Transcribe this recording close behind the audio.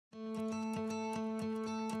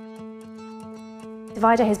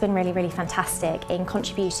Divido has been really fantastic in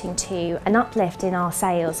contributing to an uplift in our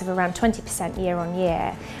sales of around 20% year on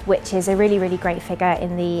year, which is a really great figure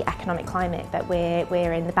in the economic climate that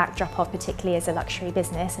we're in the backdrop of, particularly as a luxury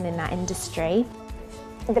business and in that industry.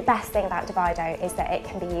 The best thing about Divido is that it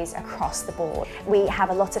can be used across the board. We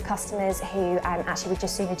have a lot of customers who actually would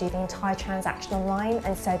just sooner do the entire transaction online,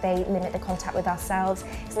 and so they limit the contact with ourselves.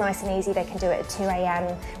 It's nice and easy. They can do it at 2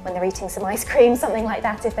 AM when they're eating some ice cream, something like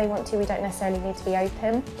that if they want to. We don't necessarily need to be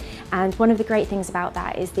open. And one of the great things about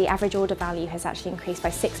that is the average order value has actually increased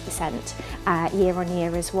by 6% year on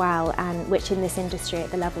year as well, and which in this industry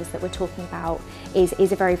at the levels that we're talking about is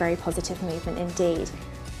a very positive movement indeed.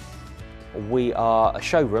 We are a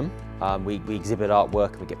showroom. We exhibit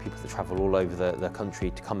artwork and we get people to travel all over the country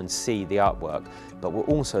to come and see the artwork, but we're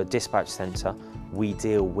also a dispatch centre. We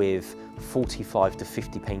deal with 45 to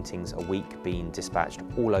 50 paintings a week being dispatched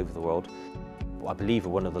all over the world. I believe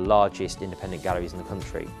we're one of the largest independent galleries in the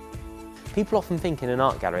country. People often think in an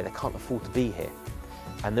art gallery they can't afford to be here,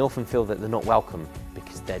 and they often feel that they're not welcome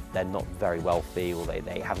because they're not very wealthy, or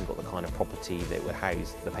they haven't got the kind of property that would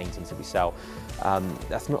house the paintings that we sell.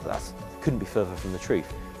 That couldn't be further from the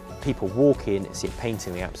truth. People walk in, see a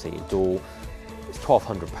painting they absolutely adore. It's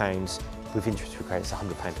 £1,200. With interest-free credit, it's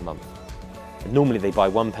 £100 a month. And normally they buy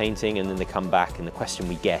one painting and then they come back, and the question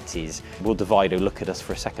we get is, will Divido look at us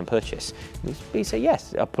for a second purchase? We say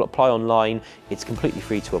yes, apply online, it's completely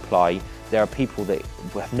free to apply. There are people that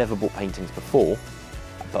have never bought paintings before,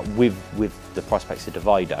 but with the prospects of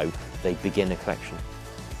Divido, they begin a collection.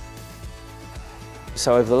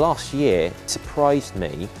 So over the last year, it surprised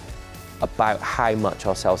me about how much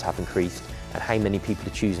our sales have increased and how many people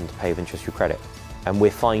are choosing to pay with interest-free credit. And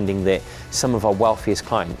we're finding that some of our wealthiest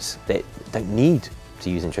clients that don't need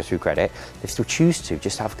to use interest-free credit, they still choose to,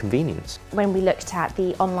 just out of convenience. When we looked at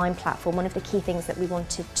the online platform, one of the key things that we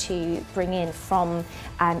wanted to bring in from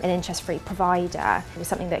an interest-free provider was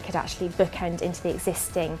something that could actually bookend into the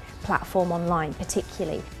existing platform online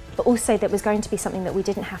particularly, but also that was going to be something that we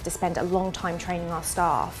didn't have to spend a long time training our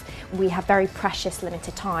staff. We have very precious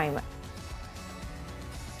limited time.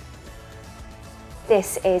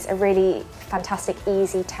 This is a really fantastic,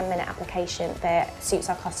 easy 10-minute application that suits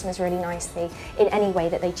our customers really nicely in any way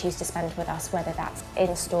that they choose to spend with us, whether that's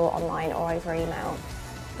in-store, online or over email.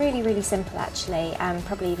 Really simple actually,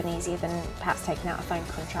 probably even easier than perhaps taking out a phone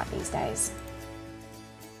contract these days.